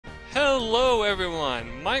Hello everyone,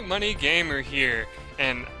 MikeMoneyGMR here,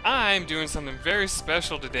 and I'm doing something very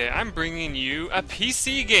special today. I'm bringing you a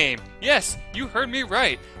PC game. Yes, you heard me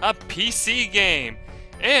right, a PC game.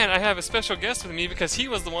 And I have a special guest with me because he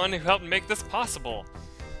was the one who helped make this possible.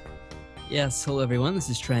 Yes, hello everyone, this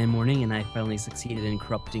is Try Morning, and I finally succeeded in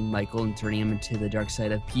corrupting Michael and turning him into the dark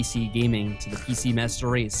side of PC gaming, to the PC master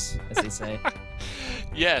race, as they say.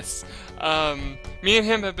 Yes, me and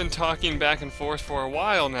him have been talking back and forth for a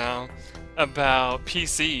while now about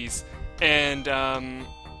PCs, and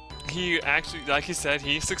he actually, like he said,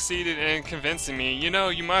 he succeeded in convincing me, you know,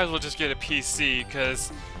 you might as well just get a PC,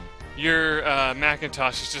 because your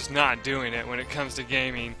Macintosh is just not doing it when it comes to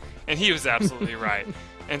gaming, and he was absolutely right.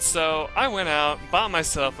 And so I went out, bought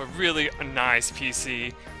myself a really nice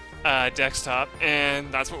PC desktop,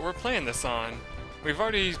 and that's what we're playing this on. We've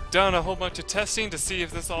already done a whole bunch of testing to see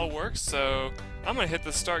if this all works, so I'm gonna hit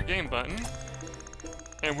the start game button,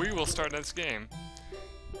 and we will start this game.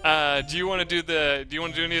 Do you want to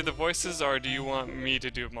do any of the voices, or do you want me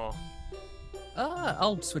to do them all?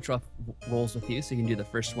 I'll switch off roles with you, so you can do the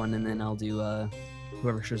first one, and then I'll do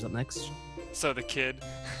whoever shows up next. So the kid.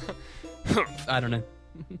 I don't know.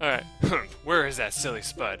 Alright, where is that silly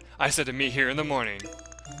Spud? I said to meet here in the morning.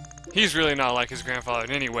 He's really not like his grandfather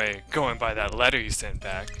in any way, going by that letter you sent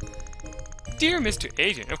back. Dear Mr.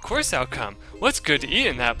 Agent, of course I'll come. What's good to eat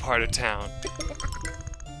in that part of town?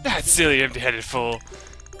 That silly empty-headed fool.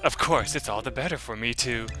 Of course, it's all the better for me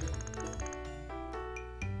too.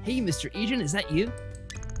 Hey, Mr. Agent, is that you?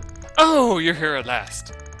 Oh, you're here at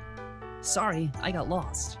last. Sorry, I got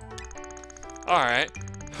lost. Alright.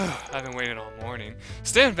 I've been waiting all morning.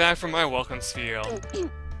 Stand back from my welcome spiel.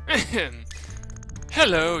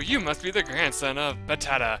 Hello, you must be the grandson of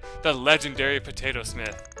Batata, the legendary potato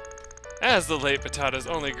smith. As the late Batata's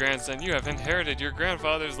only grandson, you have inherited your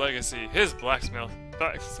grandfather's legacy, his blacksmith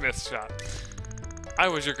shop. I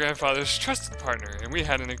was your grandfather's trusted partner, and we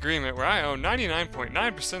had an agreement where I own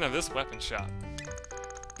 99.9% of this weapon shop.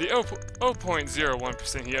 The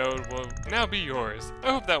 0.01% he owed will now be yours.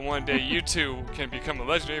 I hope that one day you too can become a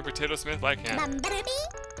legendary potato smith like him.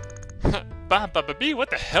 Ba-ba-ba-bee? What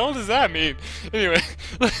the hell does that mean? Anyway,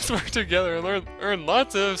 let's work together and earn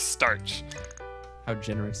lots of starch. How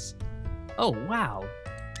generous. Oh, wow.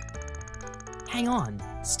 Hang on.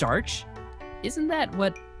 Starch? Isn't that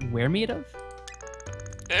what we're made of?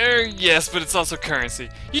 Yes, but it's also currency.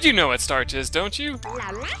 You do know what starch is, don't you?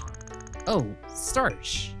 Oh,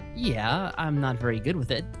 starch. Yeah, I'm not very good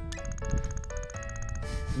with it.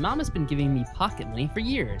 Mom has been giving me pocket money for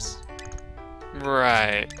years.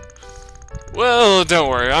 Right. Well, don't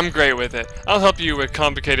worry, I'm great with it. I'll help you with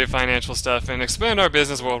complicated financial stuff and expand our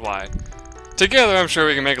business worldwide. Together, I'm sure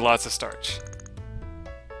we can make lots of starch.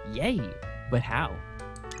 Yay, but how?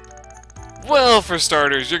 Well, for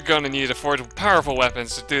starters, you're gonna need to forge powerful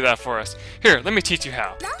weapons to do that for us. Here, let me teach you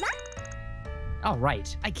how.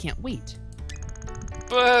 Alright, I can't wait.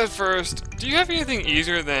 But first, do you have anything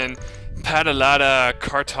easier than Padalada,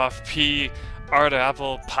 Kartoff P, Arda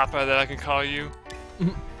Apple, Papa that I can call you?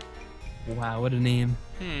 Wow, what a name.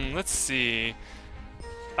 Let's see.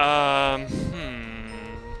 Let's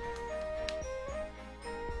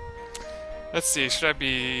see, should I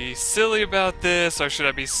be silly about this, or should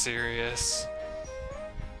I be serious?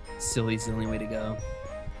 Silly's the only way to go.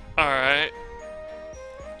 Alright.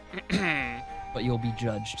 But you'll be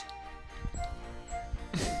judged.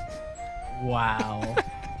 Wow.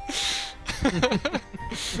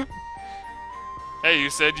 Hey, you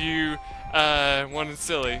said you wanted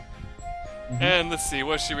silly. Mm-hmm. And let's see,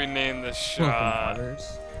 what should we name this shot?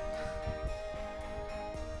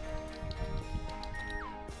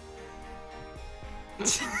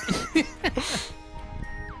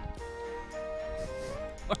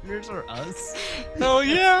 Partners are us? Hell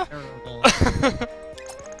yeah! Terrible.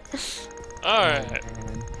 Alright.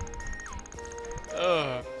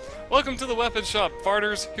 Oh, Welcome to the weapon shop,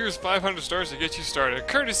 farters. Here's 500 stars to get you started,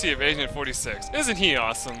 courtesy of Agent 46. Isn't he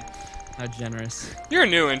awesome? how generous. You're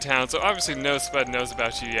new in town, so obviously no Spud knows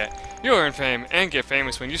about you yet. You'll earn fame and get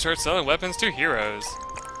famous when you start selling weapons to heroes.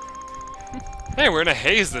 Hey, we're in a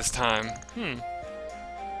haze this time.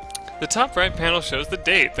 The top right panel shows the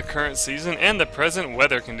date, the current season, and the present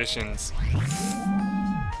weather conditions.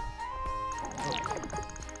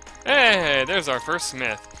 Hey, there's our first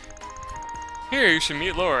smith. Here, you should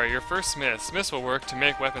meet Laura, your first smith. Smiths will work to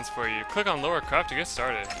make weapons for you. Click on Laura Craft to get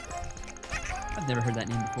started. I've never heard that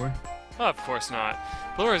name before. Oh, of course not.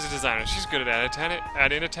 Laura's a designer. She's good at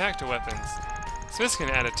adding attack to weapons. Smiths can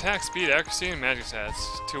add attack, speed, accuracy, and magic stats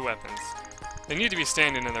to weapons. They need to be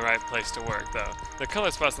standing in the right place to work, though. The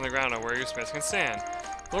color spots on the ground are where your smiths can stand.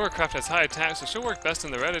 Laura Croft has high attack, so she'll work best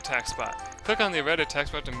in the red attack spot. Click on the red attack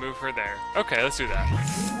spot to move her there. Okay, let's do that.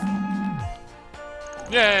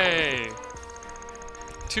 Yay!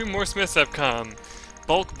 2 more Smiths have come.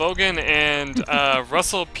 Bulk Bogan and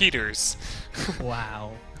Russell Peters.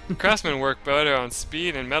 Wow. Craftsmen work better on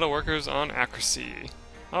speed and metalworkers on accuracy.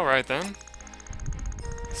 Alright then.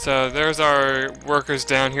 So there's our workers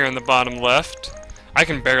down here in the bottom left. I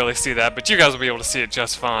can barely see that, but you guys will be able to see it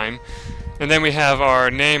just fine. And then we have our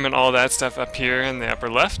name and all that stuff up here in the upper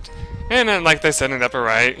left. And then, like they said, in the upper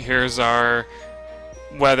right, here's our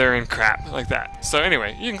weather and crap, like that. So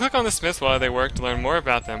anyway, you can click on the Smiths while they work to learn more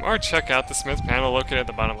about them, or check out the Smith panel located at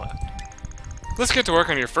the bottom left. Let's get to work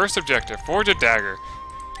on your first objective, forge a dagger.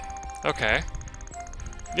 Okay.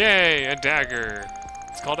 Yay, a dagger.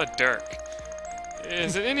 It's called a dirk.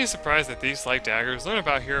 Is it any surprise that thieves like daggers? Learn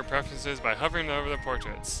about hero preferences by hovering over the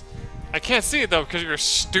portraits. I can't see it though because you're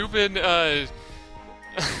stupid. Yeah,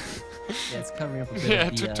 it's covering up a bit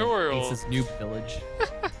of the tutorial. Ace's Noob Village.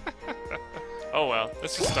 Oh well,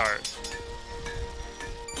 let's just start.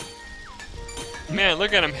 Man,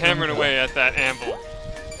 look at him hammering away at that anvil.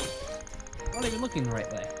 Not even looking the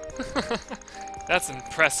right way. That's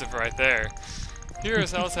impressive right there.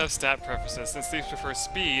 Heroes also have stat preferences. Since thieves prefer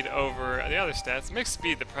speed over the other stats, make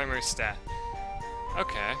speed the primary stat.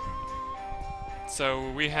 Okay.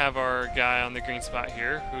 So we have our guy on the green spot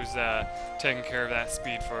here who's taking care of that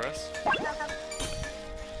speed for us.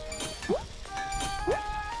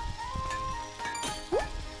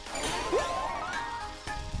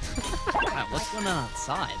 Wow, what's going on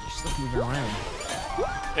outside? There's stuff moving around.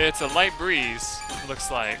 It's a light breeze,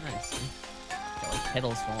 looks like. I see. Got like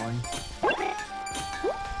petals falling.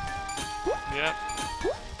 Yep.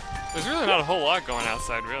 There's really not a whole lot going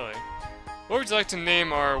outside, really. What would you like to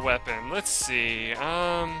name our weapon? Let's see.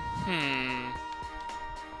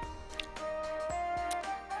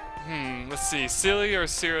 Let's see. Silly or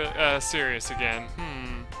serious again?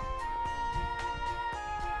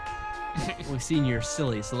 We've seen you're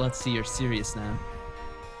silly, so let's see you're serious now.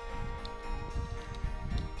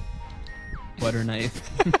 Butter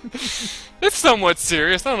knife. It's somewhat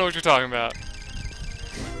serious. I don't know what you're talking about.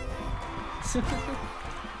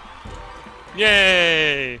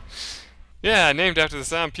 Yay! Yeah, named after the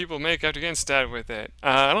sound people make after getting stabbed with it.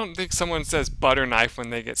 I don't think someone says butter knife when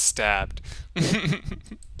they get stabbed.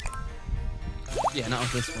 Yeah, not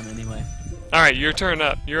with this one anyway. Alright, your turn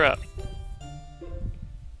up. You're up.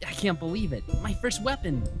 I can't believe it. My first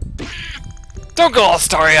weapon. Don't go all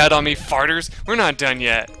starry-eyed on me, farters. We're not done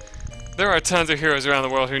yet. There are tons of heroes around the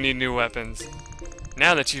world who need new weapons.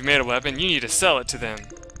 Now that you've made a weapon, you need to sell it to them.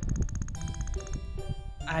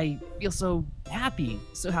 I feel so happy.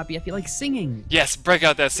 So happy I feel like singing. Yes, break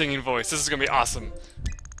out that singing voice. This is gonna be awesome.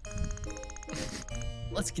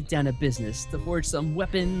 Let's get down to business to forge some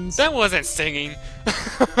weapons. That wasn't singing.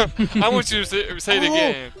 I want you to say it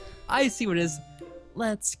again. I see what it is.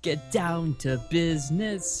 Let's get down to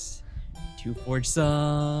business to forge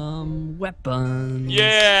some weapons.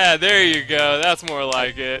 Yeah, there you go. That's more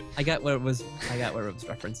like it. I got what it was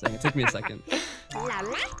referencing. It took me a second.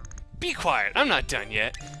 Be quiet. I'm not done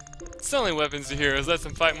yet. Selling weapons to heroes lets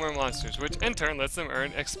them fight more monsters, which in turn lets them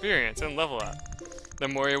earn experience and level up. The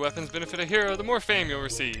more your weapons benefit a hero, the more fame you'll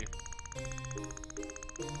receive.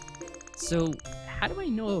 So, how do I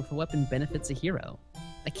know if a weapon benefits a hero?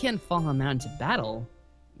 I can't follow him out into battle,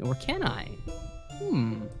 or can I?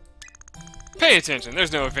 Pay attention.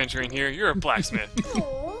 There's no adventuring here. You're a blacksmith.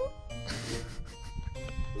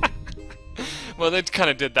 Well, they kind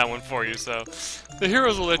of did that one for you, so... The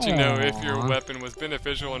heroes will let you know if your weapon was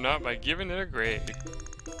beneficial or not by giving it a grade.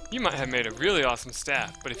 You might have made a really awesome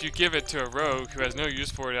staff, but if you give it to a rogue who has no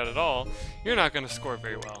use for it at all, you're not going to score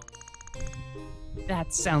very well.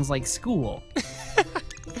 That sounds like school.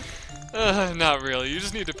 Not really. You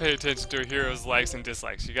just need to pay attention to a hero's likes and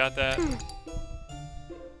dislikes. You got that?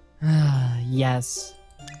 Yes.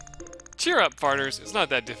 Cheer up, farters. It's not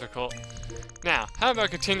that difficult. Now, how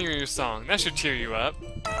about continuing your song? That should cheer you up.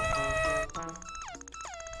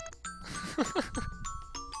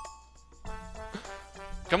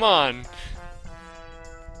 Come on.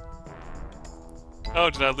 Oh,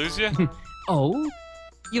 did I lose you? Oh?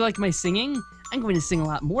 You like my singing? I'm going to sing a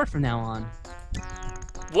lot more from now on.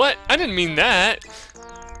 What? I didn't mean that.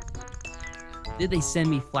 Did they send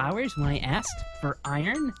me flowers when I asked for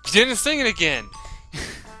iron? You didn't sing it again.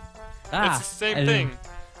 It's the same thing.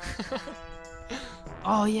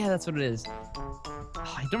 Oh yeah, that's what it is.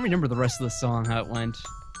 I don't remember the rest of the song, how it went.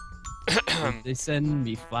 They send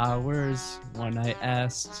me flowers when I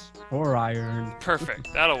asked for iron. Perfect.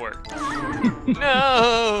 That'll work.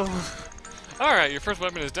 No! Alright, your first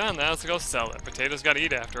weapon is done. Now let's go sell it. Potatoes gotta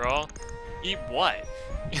eat after all. Eat what?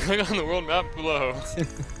 Click on the world map below.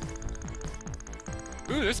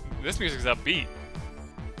 Ooh, this music's upbeat.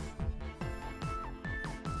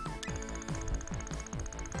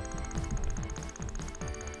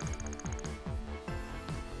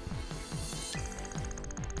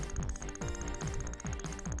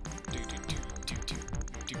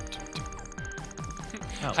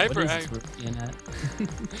 Oh, Hyper. what is this looking at?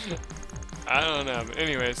 I don't know, but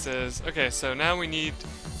anyway, it says, okay, so now we need,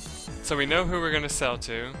 so we know who we're going to sell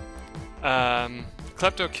to.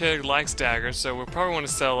 Klepto Kid likes daggers, so we'll probably want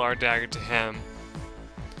to sell our dagger to him.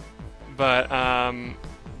 But,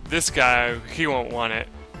 this guy, he won't want it.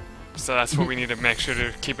 So that's what we need to make sure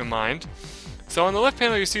to keep in mind. So on the left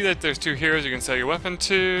panel, you see that there's 2 heroes you can sell your weapon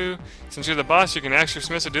to. Since you're the boss, you can ask your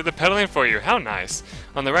smith to do the peddling for you. How nice.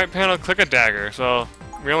 On the right panel, click a dagger. So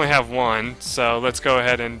we only have 1, so let's go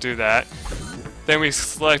ahead and do that. Then we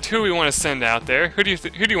select who we want to send out there. Who do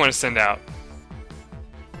you want to send out?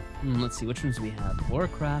 Let's see, which ones do we have?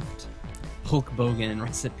 Warcraft, Hulk Bogan, and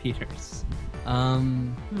Russet Peters. I don't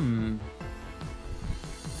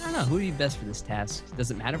know, who would be best for this task? Does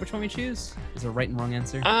it matter which one we choose? Is there a right and wrong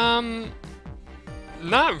answer?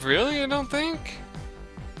 Not really, I don't think.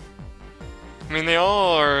 I mean, they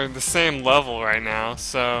all are the same level right now,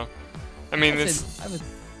 so... I mean, I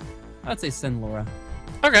would say send Laura.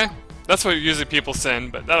 Okay, that's what usually people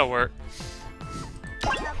send, but that'll work.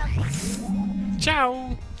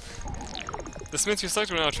 Ciao! The smith you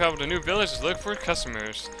selected will now travel to a new village to look for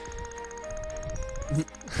customers.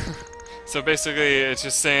 So basically, it's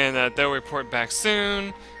just saying that they'll report back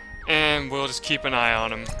soon, and we'll just keep an eye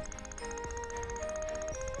on them.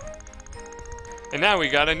 And now we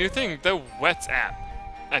got a new thing, the WhatsApp.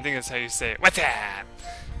 I think that's how you say it. WhatsApp!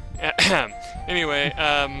 Anyway,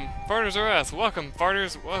 farters are us. Welcome,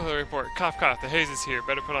 farters. Weather report. Cough, cough. The haze is here.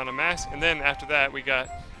 Better put on a mask. And then after that, we got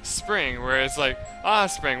spring, where it's like,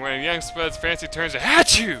 spring, where a young spud's fancy turns to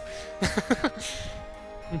Hatchoo!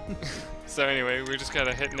 So anyway, we just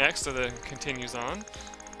gotta hit next so that it continues on.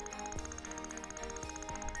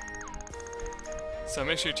 So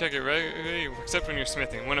make sure you check it regularly, except when you're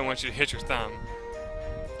smithing. When I want you to hit your thumb.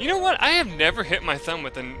 You know what? I have never hit my thumb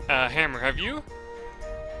with a hammer. Have you?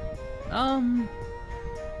 I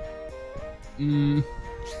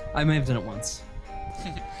may have done it once.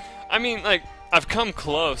 I mean, like, I've come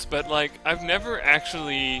close, but, like, I've never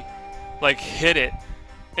actually, like, hit it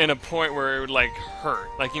in a point where it would, like, hurt.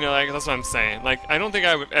 Like, you know, like, that's what I'm saying. Like, I don't think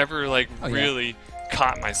I would ever, like, really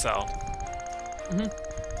caught myself.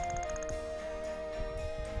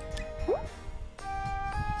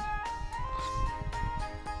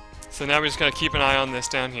 So now we just gotta keep an eye on this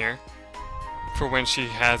down here for when she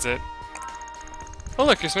has it. Oh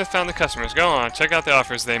look, your smith found the customers. Go on, check out the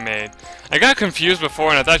offers they made. I got confused before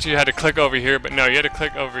and I thought you had to click over here, but no, you had to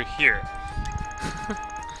click over here.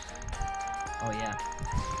 Oh yeah.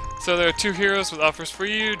 So there are 2 heroes with offers for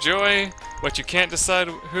you. Joy, what you can't decide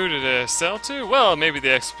who to sell to? Well, maybe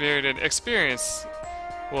the experience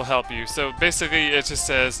will help you. So basically it just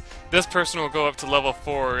says this person will go up to level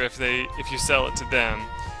 4 if you sell it to them.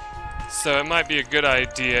 So it might be a good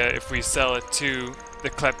idea if we sell it to the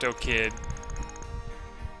Klepto Kid,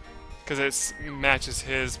 because it matches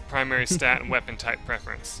his primary stat and weapon type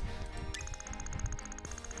preference.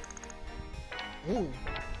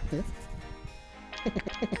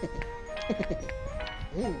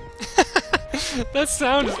 That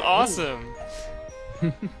sound is awesome!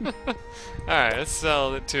 Alright, let's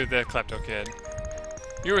sell it to the Klepto Kid.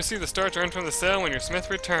 You will receive the start to earn from the sale when your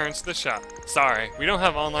smith returns to the shop. Sorry, we don't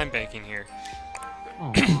have online banking here.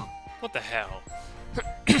 Aww. What the hell?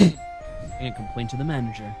 I'm gonna complain to the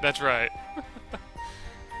manager. That's right.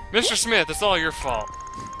 Mr. Smith, it's all your fault.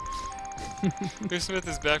 Your smith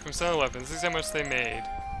is back from selling weapons. This is how much they made.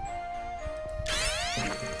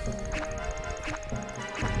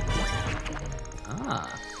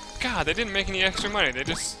 God, they didn't make any extra money. They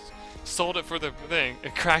just sold it for the thing.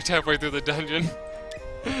 It cracked halfway through the dungeon.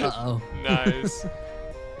 Uh-oh. Nice.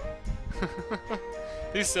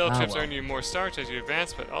 These sale trips earn you more starch as you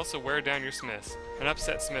advance, but also wear down your smiths. An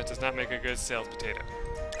upset smith does not make a good sales potato.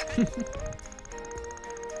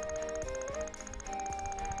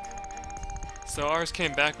 So ours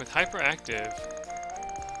came back with hyperactive.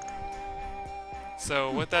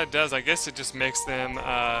 So what that does, I guess it just makes them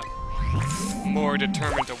more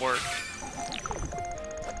determined to work.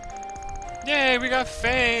 Yay, we got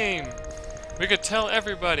fame! We could tell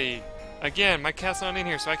everybody. Again, my cat's not in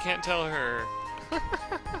here, so I can't tell her.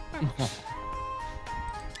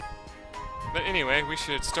 But anyway, we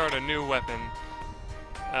should start a new weapon.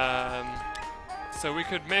 So we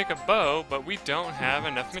could make a bow, but we don't have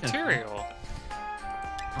enough material.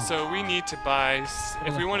 So we need to buy,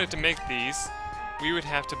 if we wanted to make these, we would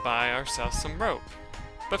have to buy ourselves some rope.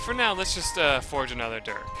 But for now, let's just forge another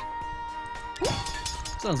dirk.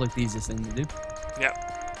 Sounds like the easiest thing to do. Yep.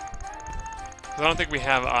 'Cause I don't think we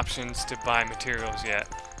have options to buy materials yet.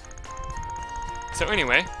 So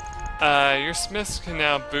anyway, your smiths can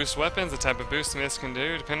now boost weapons. The type of boost smiths can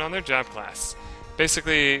do depend on their job class.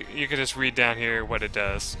 Basically, you could just read down here what it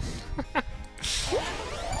does.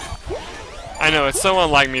 I know, it's so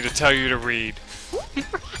unlike me to tell you to read.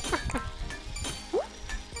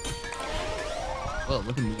 Well,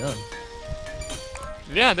 look at me go.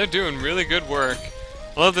 Yeah, they're doing really good work.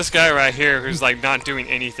 I love this guy right here who's like not doing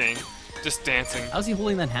anything, just dancing. How's he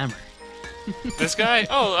holding that hammer? This guy?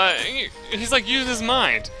 Oh, he's like using his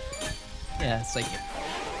mind. Yeah, it's like...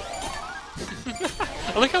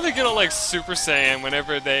 I like how they get all like Super Saiyan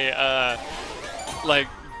whenever they like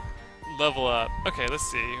level up. Okay, let's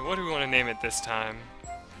see. What do we want to name it this time?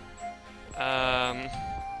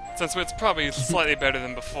 Since it's probably slightly better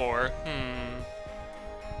than before.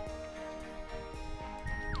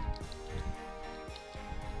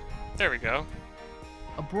 There we go.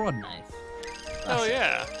 A broad knife. Oh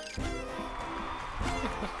yeah.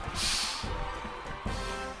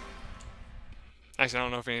 Actually, I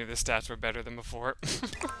don't know if any of the stats were better than before.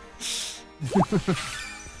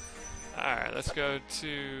 Alright, let's go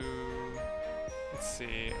to... Let's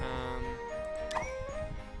see,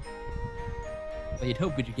 But you'd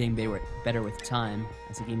hope you'd be getting better with time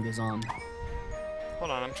as the game goes on. hold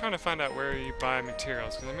on, I'm trying to find out where you buy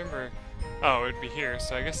materials, because I remember... Oh, it would be here,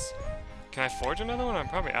 so I guess... Can I forge another one? I'm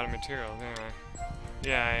probably out of materials, anyway.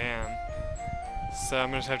 Yeah, I am. So I'm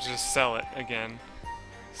going to have to just sell it again.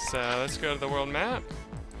 So let's go to the world map.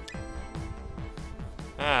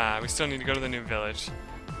 Ah, we still need to go to the new village.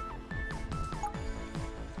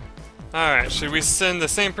 Alright, should we send the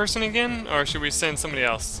same person again, or should we send somebody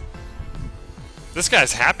else? This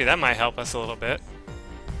guy's happy, that might help us a little bit.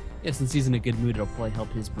 Yeah, since he's in a good mood, it'll probably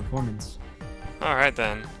help his performance. Alright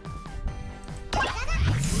then.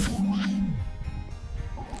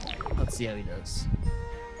 Let's see how he does.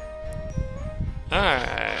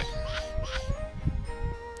 Alright.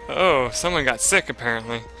 Oh, someone got sick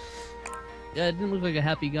apparently. Yeah, it didn't look like a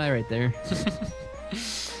happy guy right there.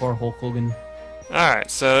 Poor Hulk Hogan.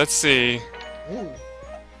 Alright, so let's see.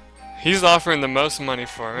 He's offering the most money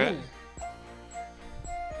for it.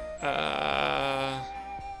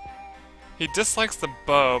 He dislikes the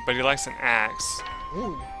bow, but he likes an axe.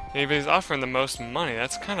 Yeah, but he's offering the most money.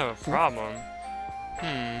 That's kind of a problem.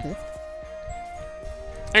 I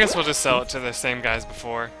guess we'll just sell it to the same guys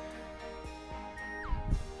before.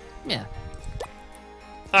 Yeah.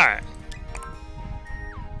 Alright.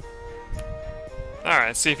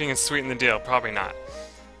 Alright, see if he can sweeten the deal. Probably not.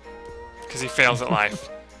 Because he fails at life.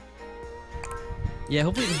 Yeah,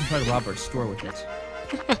 hopefully he doesn't try to rob our store with it.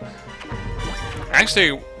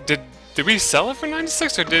 Actually, did we sell it for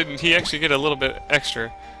 96, or did he actually get a little bit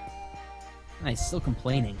extra? Nice, still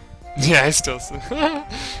complaining. Yeah, I still...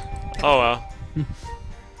 Oh well.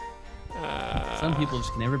 Some people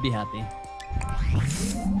just can never be happy.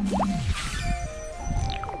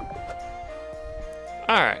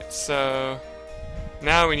 Alright, so...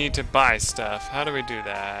 Now we need to buy stuff. How do we do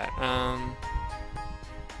that?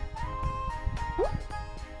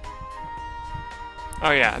 Oh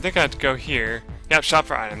yeah, I think I have to go here. Yep, shop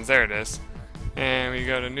for items. There it is. And we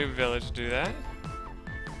go to new village to do that.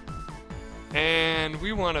 And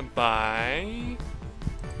we want to buy...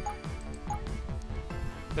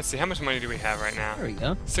 Let's see, how much money do we have right now? There we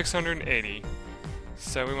go. 680.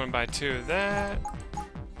 So we want to buy 2 of that.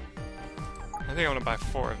 I think I want to buy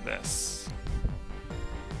 4 of this.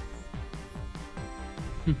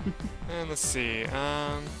 And let's see,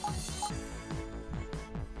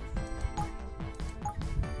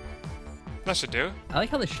 that should do. I like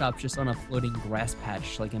how the shop's just on a floating grass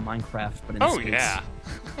patch, like in Minecraft, but in Oh, space. yeah.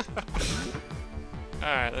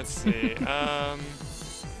 Alright, let's see.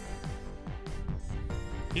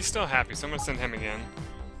 He's still happy, so I'm gonna send him again.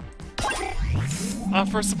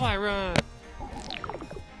 Off for a supply run!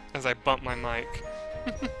 As I bump my mic.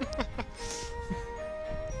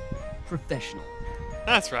 Professional.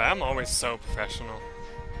 That's right, I'm always so professional.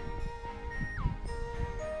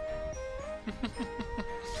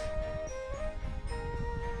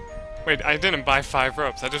 Wait, I didn't buy 5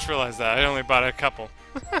 ropes. I just realized that. I only bought a couple.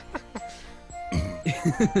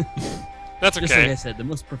 That's okay. Just like I said, the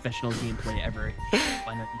most professional gameplay ever.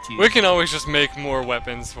 Why not YouTube? We can always just make more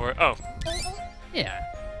weapons for... Oh. Yeah.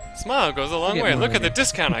 Smile goes a long get way. more Look at the later.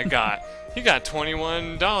 discount I got. He got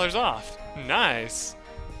 $21 off. Nice.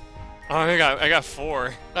 Oh, I got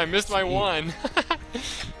 4. I missed my 1.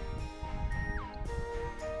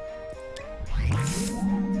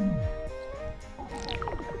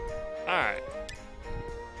 Alright.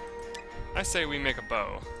 I say we make a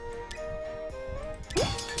bow.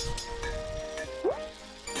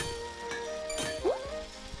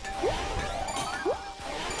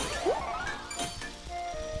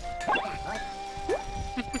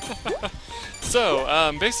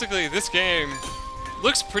 So, basically this game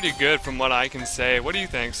looks pretty good from what I can say. What do you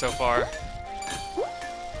think so far?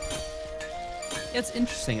 Yeah, it's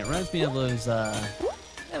interesting. It reminds me of those, I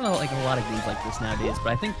don't know, like a lot of games like this nowadays,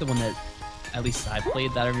 but I think the one that, at least I've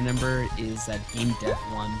played that I remember, is that Game Dev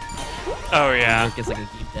one. Oh, yeah. It's like a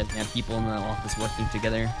game dev, you have people in the office working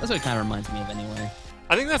together. That's what it kind of reminds me of anyway.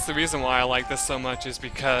 I think that's the reason why I like this so much, is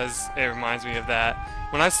because it reminds me of that.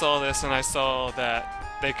 When I saw this and I saw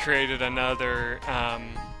that they created another,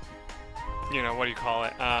 you know, what do you call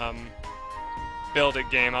it, Build It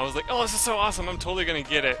game, I was like, oh, this is so awesome, I'm totally gonna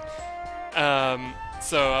get it.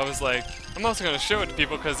 So I was like, I'm also gonna show it to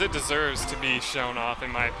people because it deserves to be shown off,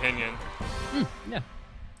 in my opinion. Yeah.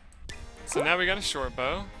 So now we got a short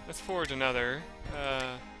bow. Let's forge another.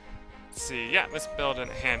 Let's see. Yeah, let's build a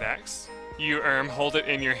hand axe. You, hold it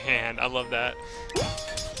in your hand. I love that.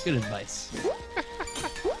 Good advice.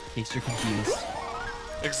 In case you're confused.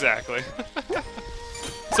 Exactly.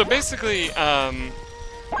 So basically, how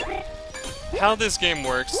this game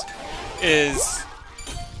works is,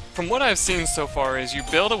 from what I've seen so far, is you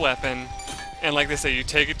build a weapon, and like they say, you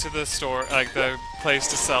take it to the store, like the place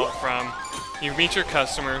to sell it from. You meet your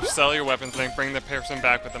customer, sell your weapons, then bring the person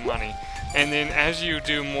back with the money. And then as you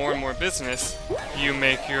do more and more business, you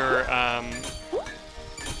make your,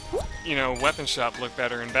 you know, weapon shop look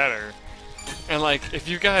better and better. And like, if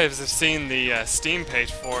you guys have seen the Steam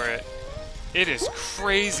page for it, it is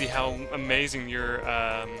crazy how amazing your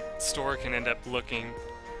store can end up looking.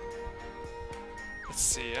 Let's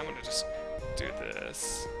see, I'm gonna just do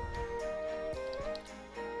this.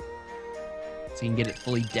 So you can get it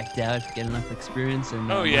fully decked out, get enough experience, and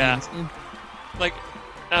oh yeah, like,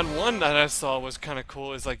 and one that I saw was kind of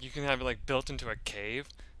cool is like you can have it like built into a cave.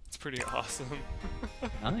 It's pretty awesome.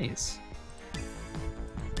 Nice.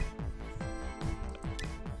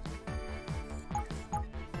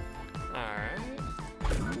 Alright.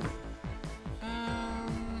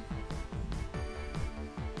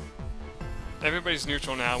 Everybody's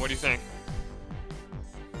neutral now. What do you think?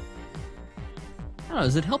 I don't know,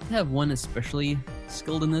 does it help to have one especially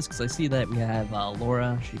skilled in this? Because I see that we have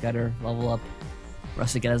Laura, she got her level up.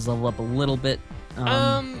 Rusty got his level up a little bit.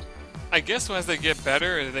 I guess as they get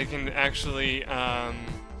better, they can actually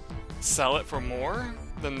sell it for more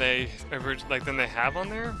than they have on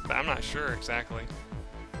there. But I'm not sure exactly.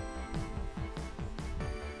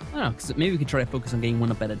 I don't know, because maybe we could try to focus on getting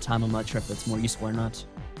one up at a time. I'm not sure if that's more useful or not.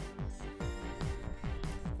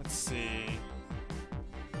 Let's see.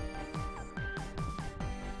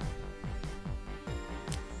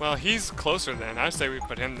 Well, he's closer then. I say we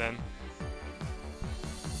put him then.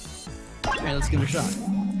 Alright, let's give it a shot.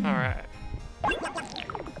 Alright.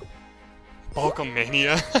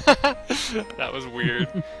 Bulkamania? That was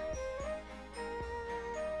weird.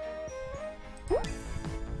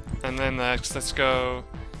 And then let's go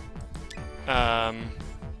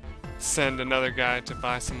send another guy to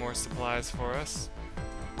buy some more supplies for us.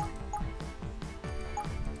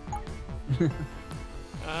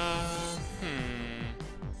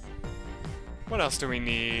 What else do we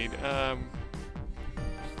need?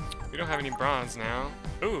 We don't have any bronze now.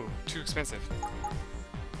 Ooh, too expensive.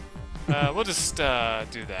 We'll just do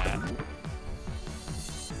that.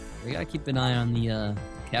 We gotta keep an eye on the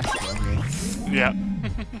cash flow here. Yep.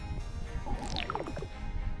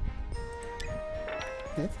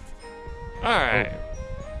 Alright.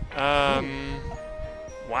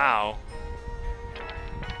 Wow.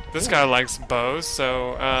 This guy likes bows,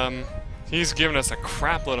 so he's giving us a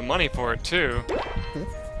crap load of money for it too.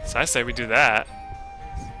 So I say we do that.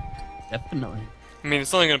 Definitely. I mean,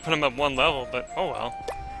 it's only going to put him up one level, but oh well.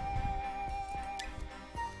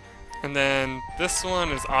 And then this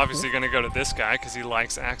one is obviously going to go to this guy because he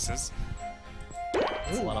likes axes.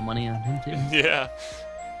 That's a lot of money on him too. Yeah.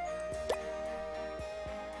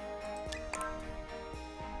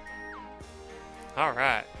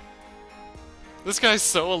 Alright. This guy's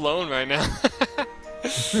so alone right now.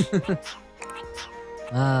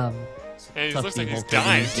 And he looks like he's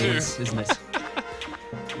dying too. Isn't it?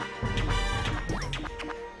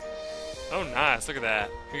 Oh, nice. Look at that.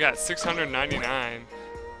 We got 699.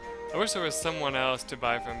 I wish there was someone else to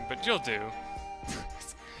buy from, but you'll do.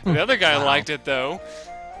 The other guy liked it, though.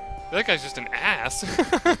 The other guy's just an ass.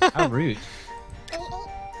 How rude.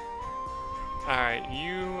 Alright,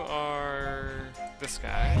 you are this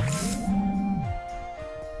guy.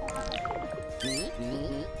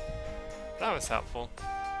 That was helpful.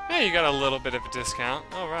 Hey, you got a little bit of a discount.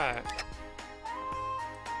 Alright.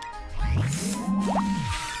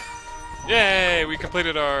 Yay! We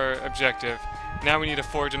completed our objective. Now we need to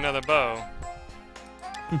forge another bow.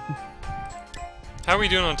 How are we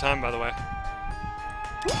doing on time, by the way?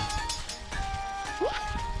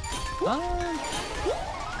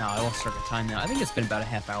 No, I lost track of time now. I think it's been about a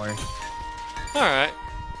half hour. Alright.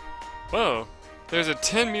 Whoa. There's a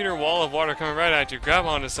 10-meter wall of water coming right at you. Grab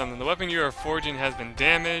onto something. The weapon you are forging has been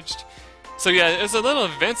damaged. So yeah, there's a little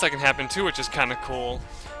events that can happen too, which is kind of cool.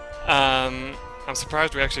 I'm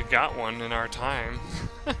surprised we actually got one in our time.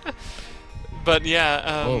 But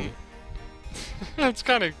yeah, it's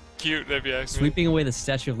kind of cute if you ask me. Sweeping away the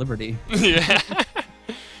Statue of Liberty. Yeah.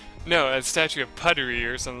 No, a statue of puttery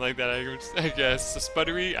or something like that, I guess. A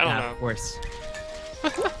sputtery? I don't know. Of course.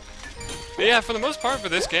 But yeah, for the most part for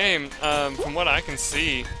this game, from what I can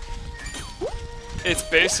see, it's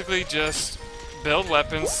basically just build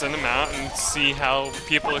weapons, send them out, and see how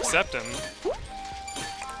people accept them.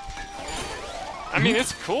 I mean,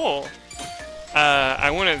 it's cool.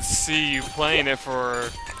 I wouldn't see you playing it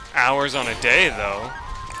for hours on a day, though.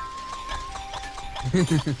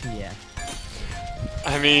 Yeah.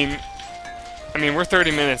 I mean, we're 30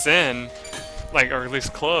 minutes in, like, or at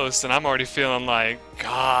least close, and I'm already feeling like,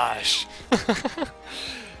 gosh,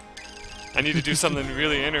 I need to do something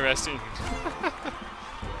really interesting.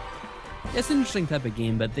 It's an interesting type of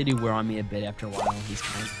game, but they do wear on me a bit after a while, these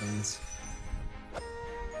kinds of things.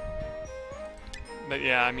 But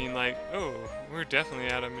yeah, I mean, like, oh, we're definitely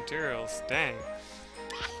out of materials. Dang.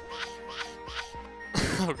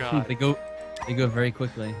 Oh god. They go very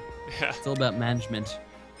quickly. Yeah. It's all about management.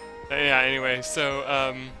 Yeah, anyway, so,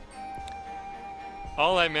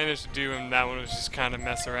 all I managed to do in that one was just kind of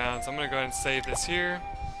mess around, so I'm going to go ahead and save this here.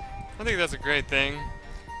 I think that's a great thing.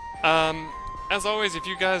 As always, if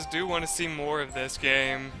you guys do want to see more of this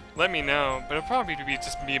game, let me know, but it'll probably be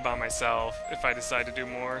just me by myself if I decide to do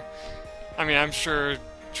more. I mean, I'm sure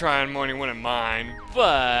Try Morning wouldn't mind,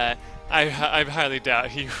 but I highly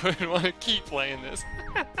doubt he would want to keep playing this.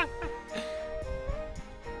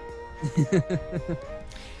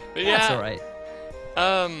 But yeah, that's alright.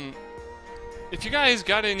 If you guys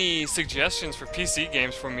got any suggestions for PC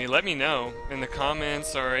games for me, let me know in the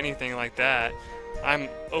comments or anything like that. I'm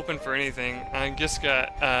open for anything. I just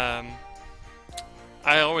got,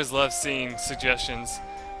 I always love seeing suggestions,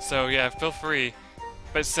 so yeah, feel free.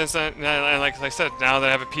 But since like I said, now that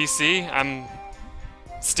I have a PC,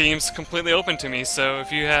 Steam's completely open to me, so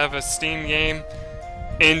if you have a Steam game,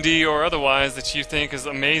 indie or otherwise, that you think is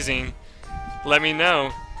amazing, let me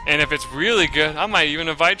know. And if it's really good, I might even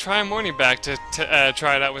invite Try Morning back to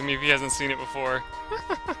try it out with me if he hasn't seen it before.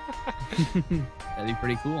 That'd be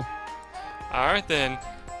pretty cool. Alright then,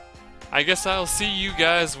 I guess I'll see you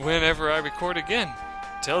guys whenever I record again.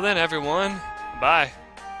 Till then everyone, bye.